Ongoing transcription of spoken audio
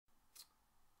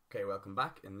Okay, welcome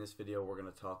back. In this video we're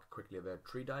going to talk quickly about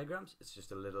tree diagrams. It's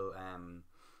just a little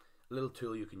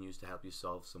tool you can use to help you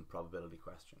solve some probability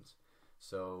questions.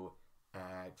 So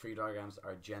tree diagrams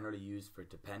are generally used for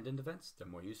dependent events. They're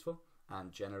more useful,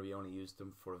 and generally only use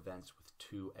them for events with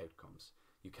two outcomes.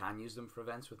 You can use them for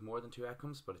events with more than two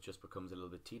outcomes, but it just becomes a little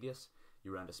bit tedious.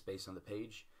 You run out of space on the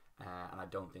page, and I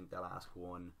don't think they'll ask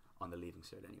one on the Leaving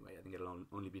Cert anyway. I think it'll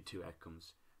only be two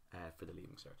outcomes for the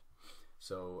Leaving Cert.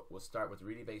 So we'll start with a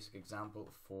really basic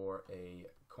example for a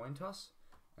coin toss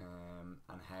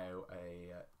and how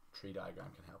a tree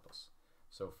diagram can help us.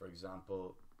 So for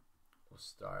example, we'll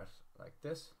start like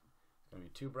this. It's going to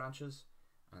be two branches,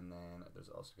 and then there's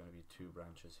also going to be two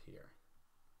branches here.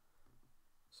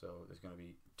 So there's going to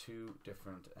be two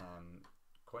different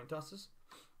coin tosses.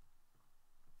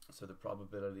 So the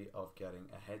probability of getting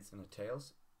a heads and a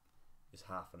tails is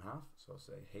half and half. So I'll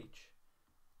say H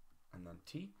and then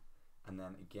T. And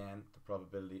then again, the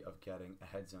probability of getting a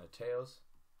heads and a tails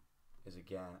is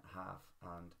again half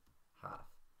and half.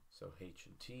 So H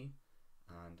and T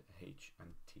and H and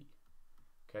T.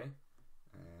 Okay.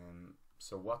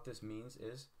 So what this means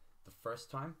is the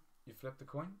first time you flip the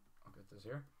coin, I'll get this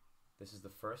here. This is the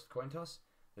first coin toss.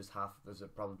 There's a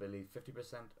probability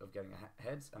 50% of getting a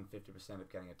heads and 50%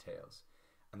 of getting a tails.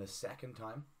 And the second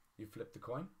time you flip the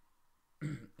coin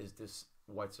is this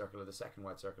white circle, or the second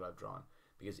white circle I've drawn.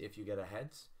 Because if you get a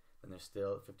heads, then there's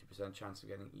still a 50% chance of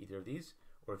getting either of these.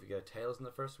 Or if you get a tails in the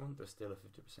first one, there's still a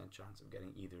 50% chance of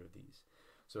getting either of these.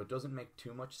 So it doesn't make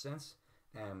too much sense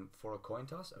for a coin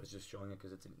toss. I was just showing it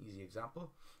because it's an easy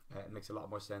example. It makes a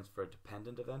lot more sense for a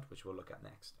dependent event, which we'll look at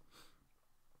next.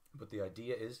 But the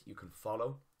idea is you can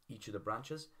follow each of the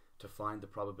branches to find the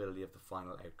probability of the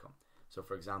final outcome. So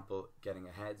for example, getting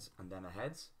a heads and then a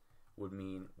heads would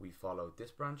mean we follow this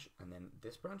branch and then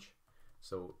this branch.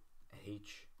 So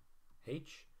H,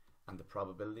 and the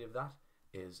probability of that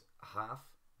is half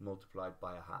multiplied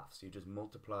by a half. So you just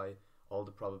multiply all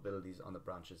the probabilities on the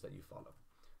branches that you follow.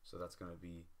 So that's going to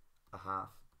be a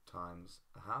half times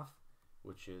a half,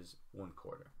 which is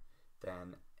 1/4.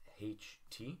 Then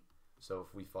HT, so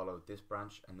if we follow this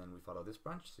branch and then we follow this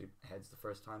branch, so heads the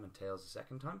first time and tails the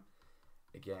second time,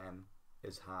 again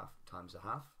is half times a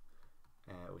half,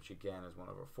 which again is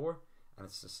 1/4. And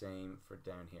it's the same for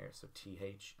down here. So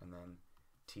TH and then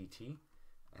TT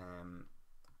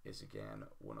is again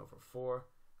 1/4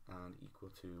 and equal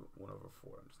to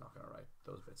 1/4. I'm just not going to write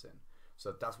those bits in.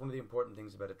 So that's one of the important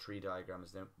things about a tree diagram,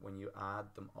 is that when you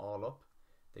add them all up,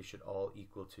 they should all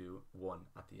equal to 1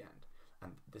 at the end.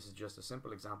 And this is just a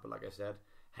simple example, like I said,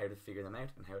 how to figure them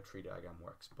out and how a tree diagram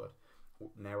works. But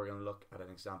now we're going to look at an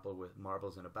example with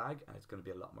marbles in a bag, and it's going to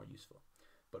be a lot more useful.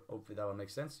 But hopefully that will make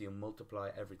sense. So you multiply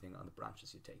everything on the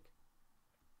branches you take.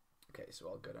 Okay, so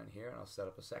I'll go down here and I'll set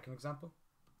up a second example.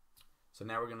 So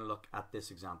now we're going to look at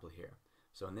this example here.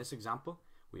 So in this example,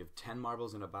 we have 10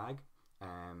 marbles in a bag.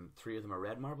 3 of them are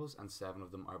red marbles and 7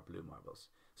 of them are blue marbles.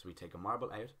 So we take a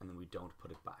marble out and then we don't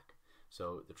put it back.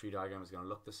 So the tree diagram is going to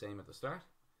look the same at the start.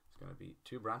 It's going to be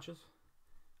 2 branches,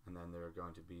 and then there are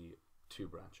going to be 2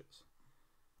 branches.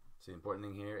 So the important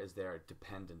thing here is they're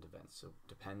dependent events. So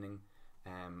depending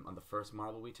on the first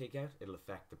marble we take out, it'll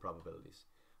affect the probabilities.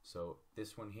 So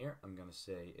this one here, I'm going to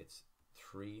say it's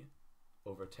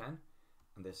 3/10,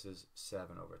 and this is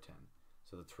 7/10.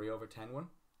 So the 3/10 one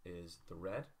is the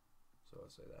red, so I'll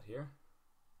say that here,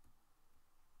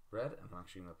 red, and I'm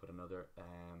actually going to put another,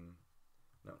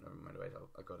 no, never mind, wait,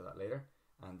 I'll go to that later.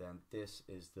 And then this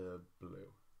is the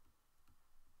blue,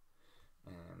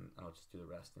 and I'll just do the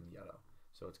rest in yellow.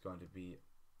 So it's going to be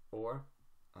OR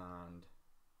and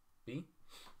B.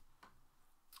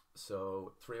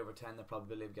 So 3/10 the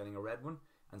probability of getting a red one,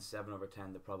 and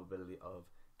 7/10 the probability of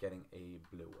getting a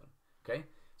blue one. Okay,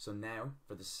 so now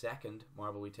for the second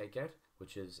marble we take out,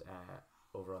 which is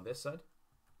over on this side,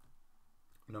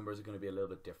 numbers are going to be a little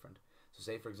bit different. So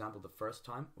say for example the first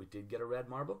time we did get a red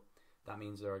marble, that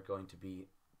means there are going to be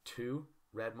 2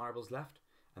 red marbles left,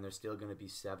 and there's still going to be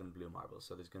 7 blue marbles.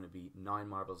 So there's going to be 9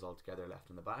 marbles altogether left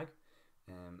in the bag.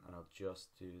 And I'll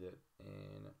just do that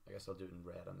in, I guess I'll do it in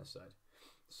red on this side.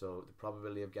 So the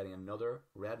probability of getting another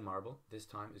red marble this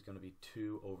time is going to be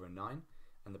 2/9,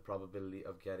 and the probability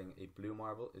of getting a blue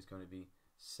marble is going to be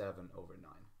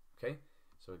 7/9. Okay,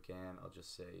 so again I'll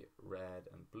just say red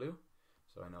and blue,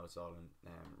 so I know it's all in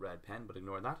red pen, but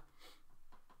ignore that.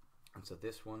 And so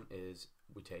this one is,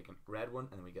 we take a red one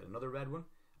and then we get another red one,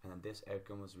 and then this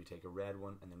outcome is we take a red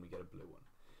one and then we get a blue one.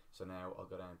 So now I'll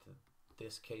go down to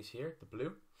this case here, the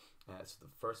blue. So the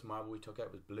first marble we took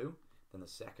out was blue, then the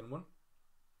second one,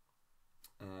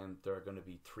 and there are going to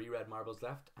be 3 red marbles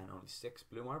left and only 6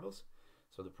 blue marbles.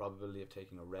 So the probability of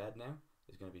taking a red now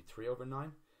is going to be 3 over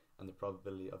 9, and the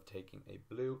probability of taking a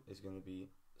blue is going to be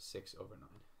 6 over 9.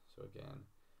 So again,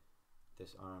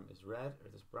 this arm is red, or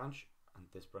this branch, and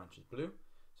this branch is blue.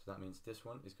 So that means this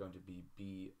one is going to be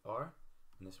BR,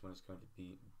 and this one is going to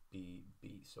be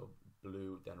BB. So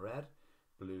blue then red,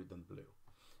 blue then blue.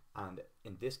 And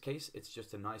in this case, it's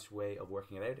just a nice way of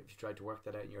working it out. If you try to work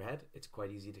that out in your head, it's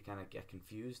quite easy to kind of get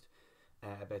confused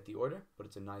about the order, but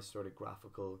it's a nice sort of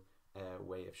graphical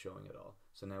way of showing it all.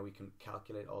 So now we can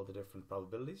calculate all the different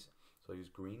probabilities. So I'll use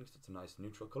green because it's a nice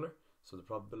neutral color. So the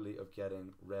probability of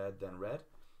getting red then red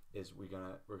is we're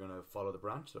gonna follow the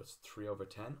branch. So it's 3 over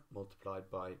 10 multiplied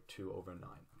by 2 over 9.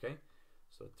 Okay,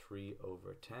 so 3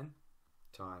 over 10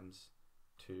 times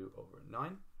 2 over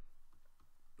 9.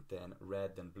 Then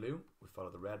red then blue, we follow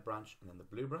the red branch and then the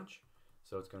blue branch.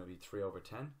 So it's going to be 3 over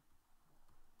 10,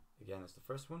 again as the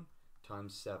first one,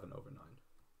 times 7 over 9.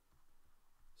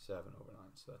 7 over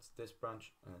 9, so that's this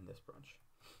branch and then this branch.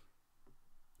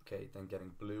 Okay, then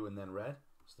getting blue and then red,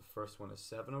 so the first one is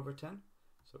 7 over 10,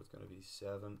 so it's going to be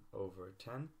 7 over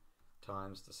 10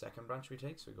 times the second branch we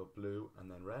take, so we go blue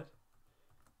and then red,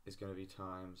 is going to be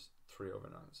times 3 over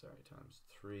 9, times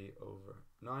 3 over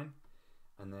 9.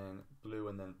 And then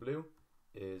blue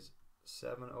is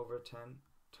 7 over 10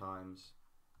 times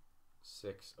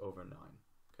 6 over 9.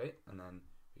 Okay, and then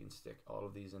we can stick all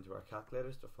of these into our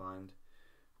calculators to find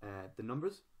the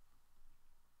numbers.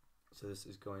 So this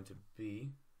is going to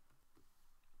be,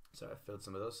 so I filled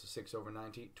some of those, so 6 over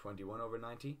 90, 21 over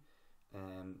 90.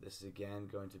 This is again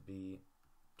going to be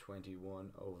 21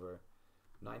 over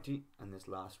 90, and this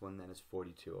last one then is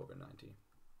 42 over 90.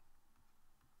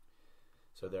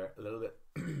 So they're a little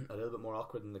bit more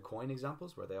awkward than the coin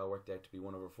examples where they all worked out to be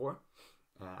 1 over 4.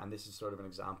 And this is sort of an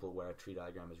example where a tree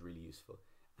diagram is really useful.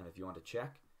 And if you want to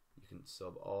check, you can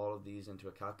sub all of these into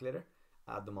a calculator,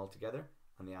 add them all together,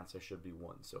 and the answer should be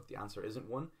 1. So if the answer isn't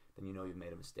 1, then you know you've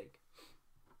made a mistake.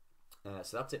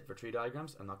 So that's it for tree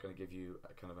diagrams. I'm not going to give you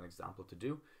a kind of an example to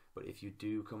do, but if you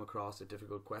do come across a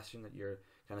difficult question that you're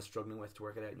kind of struggling with to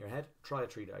work it out in your head, try a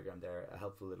tree diagram there, a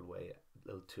helpful little way,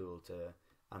 little tool to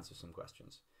answer some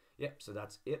questions. Yep, so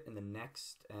that's it. In the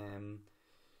next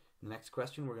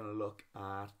question, we're going to look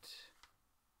at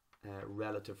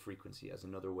relative frequency as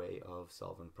another way of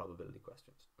solving probability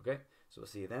questions. Okay, so we'll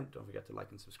see you then. Don't forget to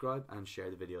like and subscribe and share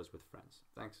the videos with friends.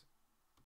 Thanks.